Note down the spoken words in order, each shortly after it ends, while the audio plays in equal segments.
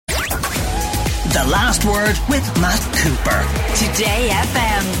The Last Word with Matt Cooper. Today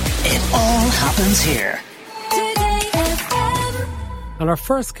FM. It all happens here. Today FM. And our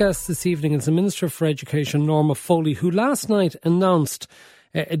first guest this evening is the Minister for Education, Norma Foley, who last night announced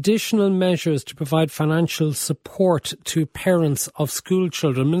additional measures to provide financial support to parents of school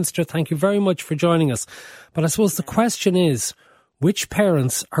children. Minister, thank you very much for joining us. But I suppose the question is, which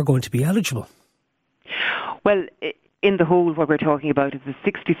parents are going to be eligible? Well, in the whole, what we're talking about is a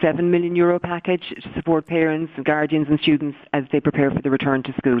 €67 million package to support parents, guardians and students as they prepare for the return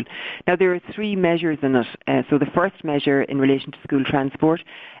to school. Now, there are three measures in it. So the first measure in relation to school transport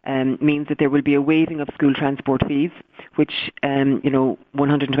means that there will be a waiving of school transport fees, which,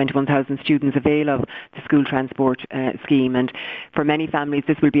 121,000 students avail of the school transport scheme. And for many families,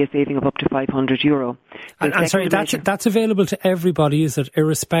 this will be a saving of up to €500. And sorry, that's available to everybody, is it,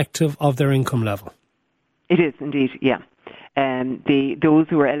 irrespective of their income level? It is indeed, yeah. Those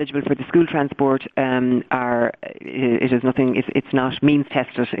who are eligible for the school transport it's not means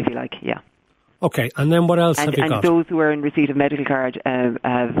tested, if you like, yeah. Okay, and then what else have you got? And those who are in receipt of medical card have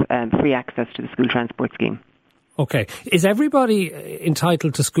free access to the school transport scheme. Okay, is everybody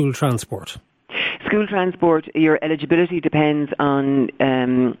entitled to school transport? School transport, your eligibility depends on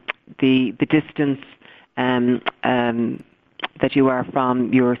the distance that you are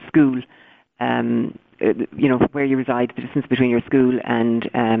from your school. Where you reside, the distance between your school and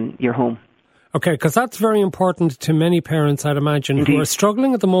your home. Okay, because that's very important to many parents, I'd imagine, Indeed. who are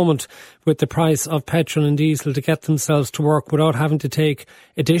struggling at the moment with the price of petrol and diesel to get themselves to work without having to take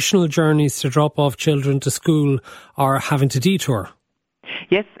additional journeys to drop off children to school or having to detour.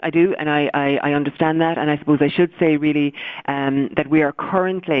 Yes, I do, and I understand that, and I suppose I should say really that we are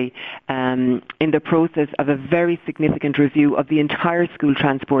currently in the process of a very significant review of the entire school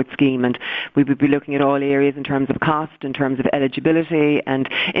transport scheme, and we would be looking at all areas in terms of cost, in terms of eligibility, and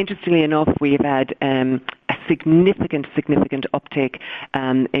interestingly enough, we have had a significant uptake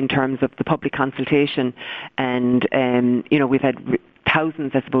in terms of the public consultation, and we've had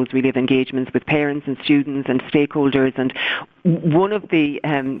thousands, I suppose, really, of engagements with parents and students and stakeholders. And one of the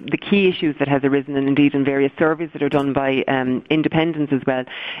key issues that has arisen, and indeed in various surveys that are done by independents as well,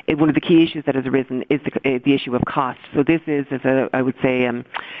 one of the key issues that has arisen is the issue of cost. So this is, I would say,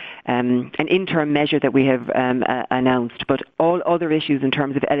 an interim measure that we have announced, but all other issues in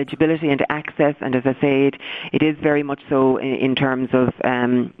terms of eligibility and access, and as I say, it is very much so in terms of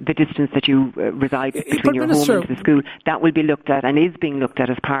the distance that you reside between your home and the school, that will be looked at and is being looked at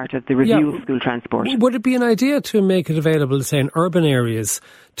as part of the review of school transport. Would it be an idea to make it available, say, in urban areas,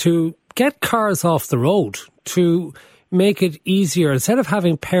 to get cars off the road, to make it easier, instead of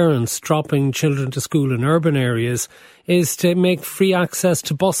having parents dropping children to school in urban areas, is to make free access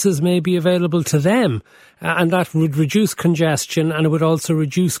to buses maybe available to them, and that would reduce congestion and it would also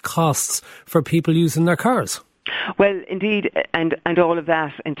reduce costs for people using their cars? Well, indeed, and all of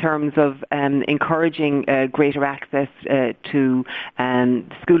that in terms of encouraging greater access to the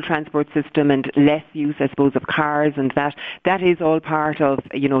school transport system and less use, I suppose, of cars, and that is all part of,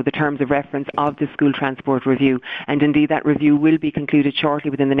 the terms of reference of the school transport review. And indeed, that review will be concluded shortly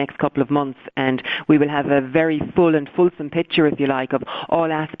within the next couple of months, and we will have a very full and fulsome picture, if you like, of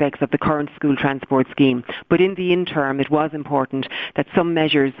all aspects of the current school transport scheme. But in the interim, it was important that some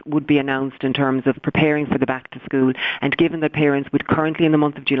measures would be announced in terms of preparing for the back to school, and given that parents would currently in the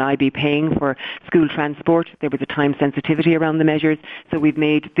month of July be paying for school transport, there was a time sensitivity around the measures, so we've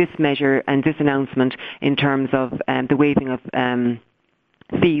made this measure and this announcement in terms of the waiving of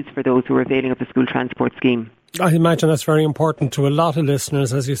fees for those who are availing of the school transport scheme. I imagine that's very important to a lot of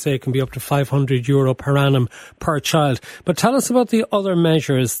listeners. As you say, it can be up to €500 per annum per child. But tell us about the other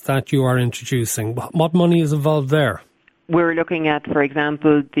measures that you are introducing. What money is involved there? We're looking at, for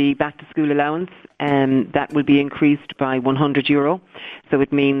example, the back-to-school allowance, that will be increased by €100. So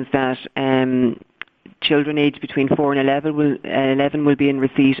it means that children aged between 4 and 11 will be in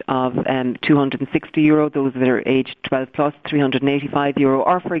receipt of €260. Those that are aged 12 plus, €385.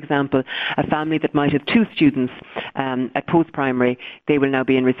 Or, for example, a family that might have two students at post-primary, they will now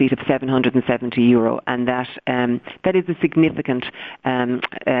be in receipt of €770. And that is a significant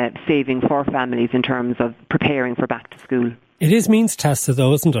saving for families in terms of preparing for back to school. It is means tested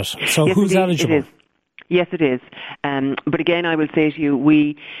though, isn't it? So yes, who's indeed, eligible? It is. Yes, it is. But again, I will say to you,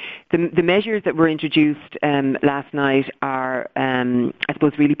 the measures that were introduced last night are, I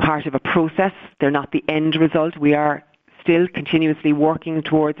suppose, really part of a process. They're not the end result. We are still continuously working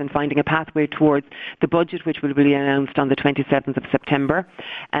towards and finding a pathway towards the budget, which will be announced on the 27th of September.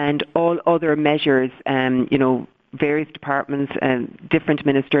 And all other measures, various departments and different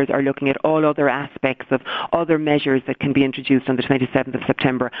ministers are looking at all other aspects of other measures that can be introduced on the 27th of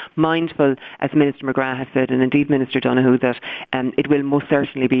September, mindful, as Minister McGrath has said, and indeed Minister Donoghue, that it will most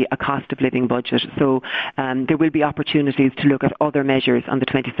certainly be a cost of living budget. So there will be opportunities to look at other measures on the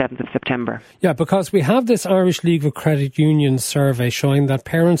 27th of September. Yeah, because we have this Irish League of Credit Unions survey showing that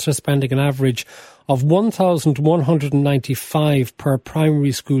parents are spending an average of $1,195 per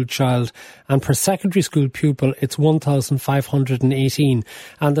primary school child, and per secondary school pupil it's $1,518.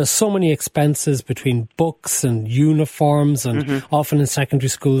 And there's so many expenses between books and uniforms and often in secondary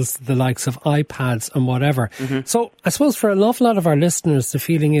schools the likes of iPads and whatever. So I suppose for an awful lot of our listeners the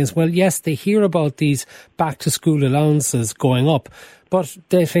feeling is, well, yes, they hear about these back to school allowances going up, but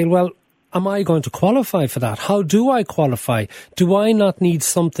they feel, well, am I going to qualify for that? How do I qualify? Do I not need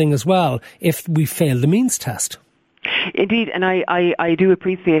something as well if we fail the means test? Indeed, and I do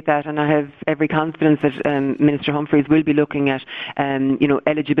appreciate that, and I have every confidence that Minister Humphreys will be looking at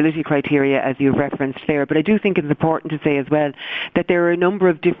eligibility criteria, as you've referenced there. But I do think it's important to say as well that there are a number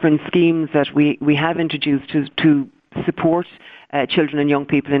of different schemes that we have introduced to support children and young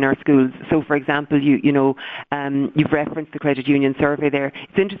people in our schools. So, for example, you've referenced the credit union survey there.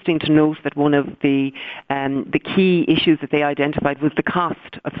 It's interesting to note that one of the key issues that they identified was the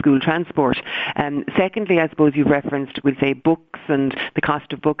cost of school transport. Secondly, I suppose you've referenced, we'll say, books and the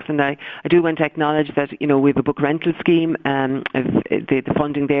cost of books. And I do want to acknowledge that, we have a book rental scheme. The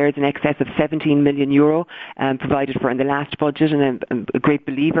funding there is in excess of €17 million provided for in the last budget, and I'm a great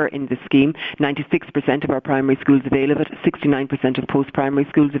believer in the scheme. 96% of our primary schools avail of it, 69% of post-primary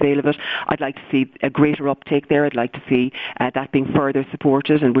schools avail of it. I'd like to see a greater uptake there. I'd like to see that being further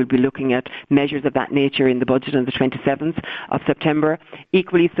supported, and we'll be looking at measures of that nature in the budget on the 27th of September.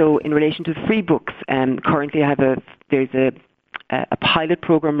 Equally so in relation to free books. Currently there's a pilot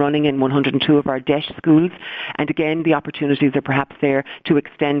programme running in 102 of our DESH schools, and again the opportunities are perhaps there to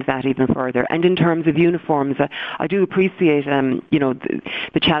extend that even further. And in terms of uniforms, I do appreciate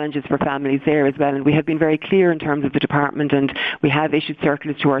the challenges for families there as well, and we have been very clear in terms of the department, and we have issued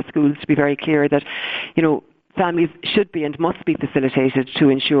circulars to our schools to be very clear that families should be and must be facilitated to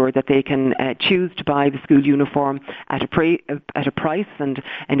ensure that they can choose to buy the school uniform at a price and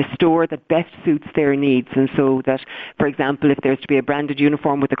in a store that best suits their needs. And so that, for example, if there's to be a branded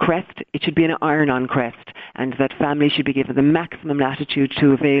uniform with a crest, it should be an iron-on crest, and that families should be given the maximum latitude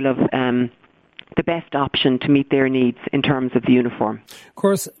to avail of the best option to meet their needs in terms of the uniform. Of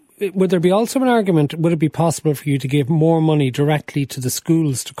course, would there be also an argument, would it be possible for you to give more money directly to the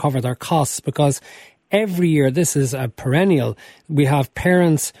schools to cover their costs? Because every year, this is a perennial, we have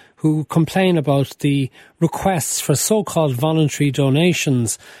parents who complain about the requests for so-called voluntary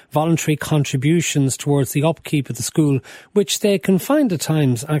donations, voluntary contributions towards the upkeep of the school, which they can find at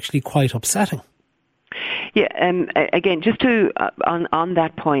times actually quite upsetting. Yeah, again, just to on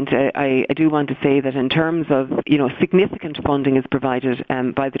that point, I do want to say that in terms of significant funding is provided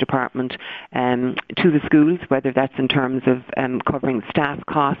by the department to the schools, whether that's in terms of covering staff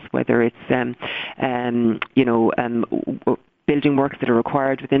costs, whether it's building works that are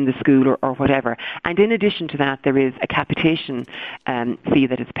required within the school or whatever. And in addition to that, there is a capitation fee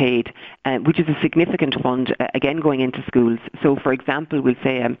that is paid, which is a significant fund, again, going into schools. So, for example, we'll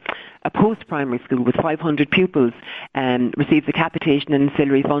say a post-primary school with 500 pupils receives a capitation and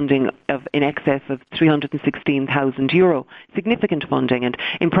ancillary funding of in excess of €316,000. Significant funding. And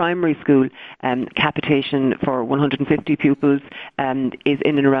in primary school, capitation for 150 pupils is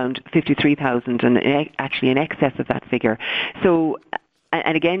in and around 53,000, and actually in excess of that figure. So,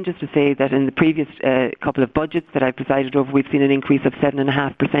 and again, just to say that in the previous couple of budgets that I've presided over, we've seen an increase of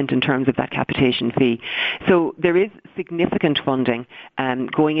 7.5% in terms of that capitation fee. So there is significant funding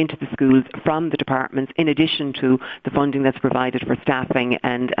going into the schools from the departments, in addition to the funding that's provided for staffing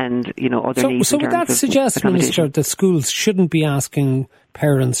and other needs. So would that suggest, Minister, that schools shouldn't be asking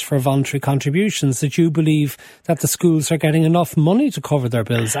parents for voluntary contributions, that you believe that the schools are getting enough money to cover their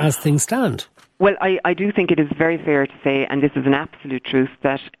bills as things stand? Well, I do think it is very fair to say, and this is an absolute truth,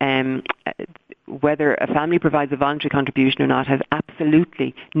 that whether a family provides a voluntary contribution or not has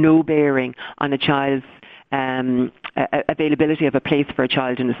absolutely no bearing on a child's availability of a place for a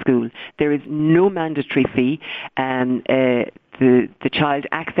child in a school. There is no mandatory fee. The child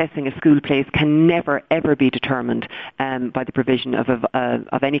accessing a school place can never, ever be determined by the provision of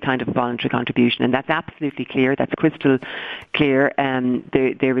any kind of voluntary contribution. And that's absolutely clear. That's crystal clear.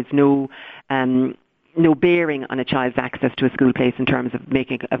 There is no bearing on a child's access to a school place in terms of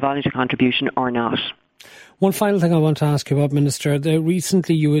making a voluntary contribution or not. One final thing I want to ask you about, Minister.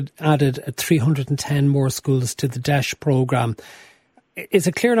 Recently you had added 310 more schools to the DESH programme. Is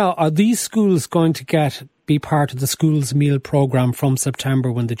it clear now, are these schools going to be part of the school's meal programme from September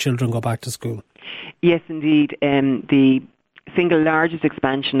when the children go back to school? Yes, indeed. The single largest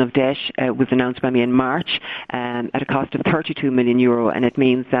expansion of debt was announced by me in March at a cost of €32 million, and it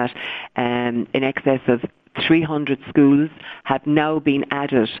means that in excess of 300 schools have now been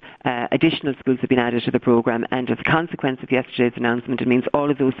added, additional schools have been added to the programme, and as a consequence of yesterday's announcement, it means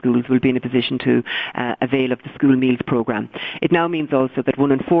all of those schools will be in a position to avail of the school meals programme. It now means also that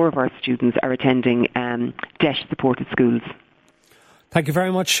 1 in 4 of our students are attending debt-supported schools. Thank you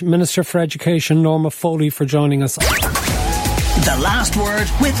very much, Minister for Education Norma Foley, for joining us. The Last Word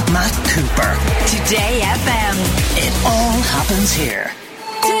with Matt Cooper. Today FM. It all happens here.